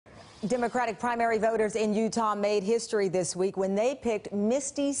Democratic primary voters in Utah made history this week when they picked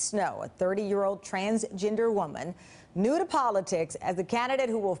Misty Snow, a 30-year-old transgender woman, new to politics, as the candidate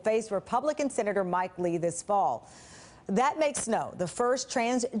who will face Republican Senator Mike Lee this fall. That makes Snow the first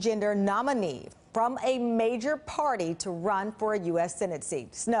transgender nominee from a major party to run for a U.S. Senate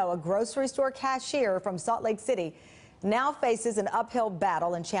seat. Snow, a grocery store cashier from Salt Lake City, now faces an uphill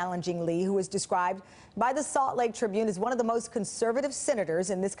battle in challenging Lee, who is described by the Salt Lake Tribune as one of the most conservative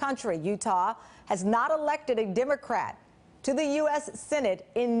senators in this country. Utah has not elected a Democrat to the U.S. Senate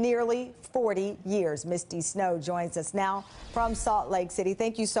in nearly 40 years. Misty Snow joins us now from Salt Lake City.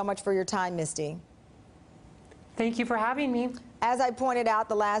 Thank you so much for your time, Misty. Thank you for having me. As I pointed out,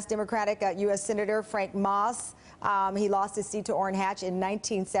 the last Democratic U.S. Senator, Frank Moss, he lost his seat to Orrin Hatch in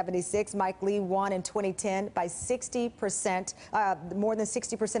 1976. Mike Lee won in 2010 by 60%, more than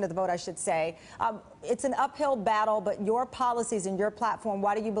 60% of the vote, I should say. It's an uphill battle, but your policies and your platform,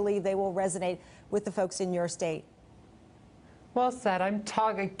 why do you believe they will resonate with the folks in your state? Well said. I'm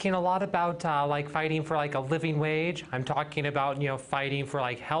talking a lot about like fighting for like a living wage. I'm talking about, fighting for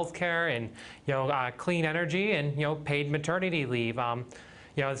like health care and, clean energy and, paid maternity leave. In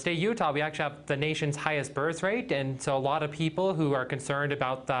the state of Utah, we actually have the nation's highest birth rate, and so a lot of people who are concerned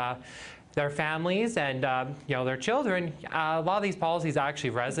about their families and their children, a lot of these policies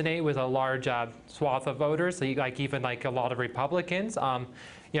actually resonate with a large swath of voters, so even a lot of Republicans.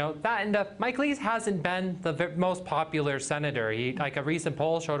 Mike Lee hasn't been the most popular senator. A recent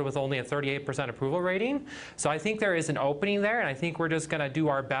poll showed it was only a 38% approval rating. So I think there is an opening there, and I think we're just going to do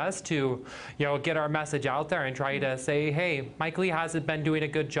our best to, get our message out there and try to say, hey, Mike Lee hasn't been doing a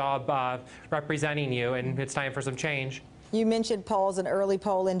good job representing you, and it's time for some change. You mentioned polls. An early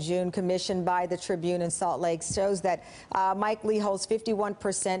poll in June commissioned by the Tribune in Salt Lake shows that Mike Lee holds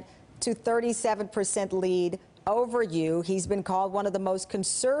 51% to 37% lead over you. He's been called one of the most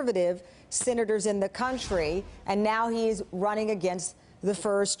conservative senators in the country, and now he's running against the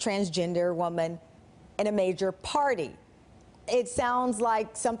first transgender woman in a major party. It sounds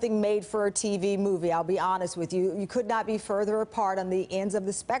like something made for a TV movie, I'll be honest with you. You could not be further apart on the ends of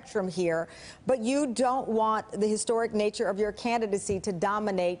the spectrum here, but you don't want the historic nature of your candidacy to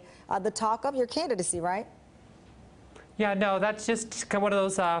dominate the talk of your candidacy, right? Yeah, no, that's just one of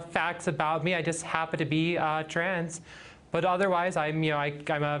those facts about me. I just happen to be trans, but otherwise, I'm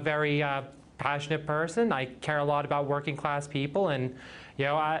a very passionate person. I care a lot about working class people, and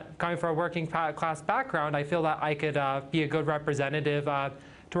coming from a working class background, I feel that I could be a good representative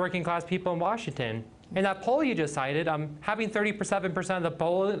to working class people in Washington. In that poll you just cited, having 37%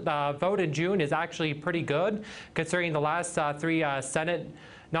 of the vote in June is actually pretty good, considering the last three Senate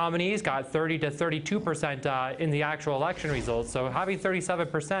nominees got 30 to 32% in the actual election results. So having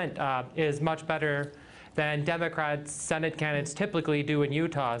 37% is much better than Democrat Senate candidates typically do in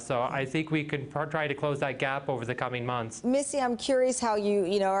Utah. So I think we can try to close that gap over the coming months. Missy, I'm curious how you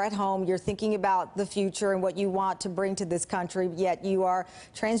are at home. You're thinking about the future and what you want to bring to this country, yet you are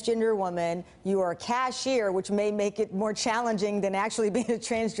a transgender woman. You are a cashier, which may make it more challenging than actually being a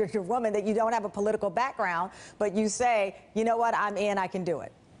transgender woman, that you don't have a political background, but you say, you know what, I'm in, I can do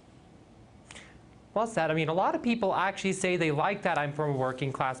it. Well said. I mean, a lot of people actually say they like that I'm from a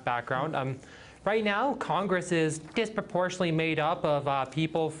working class background. Right now, Congress is disproportionately made up of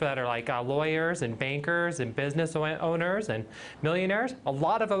people that are lawyers and bankers and business owners and millionaires. A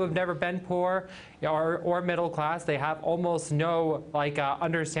lot of them have never been poor or middle class. They have almost no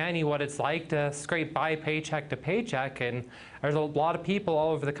understanding what it's like to scrape by paycheck to paycheck. And there's a lot of people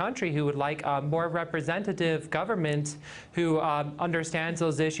all over the country who would like a more representative government who understands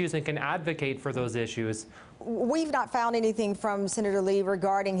those issues and can advocate for those issues. We've not found anything from Senator Lee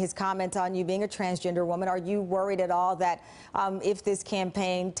regarding his comment on you being a transgender woman. Are you worried at all that if this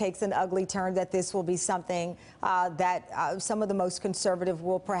campaign takes an ugly turn, that this will be something that some of the most conservative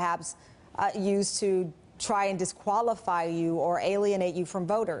will perhaps use to try and disqualify you or alienate you from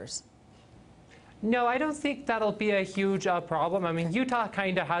voters? No, I don't think that'll be a huge problem. I mean, Utah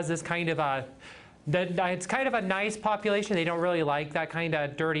kind of has this kind of it's kind of a nice population. They don't really like that kind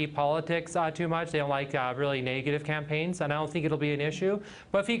of dirty politics too much. They don't like really negative campaigns, and I don't think it'll be an issue.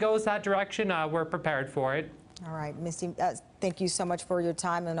 But if he goes that direction, we're prepared for it. All right, Misty, thank you so much for your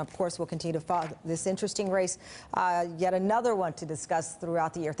time, and of course we'll continue to follow this interesting race, yet another one to discuss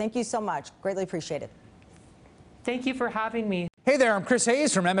throughout the year. Thank you so much. Greatly appreciate it. Thank you for having me. Hey there, I'm Chris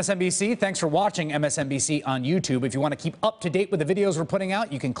Hayes from MSNBC. Thanks for watching MSNBC on YouTube. If you want to keep up to date with the videos we're putting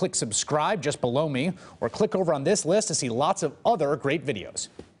out, you can click subscribe just below me, or click over on this list to see lots of other great videos.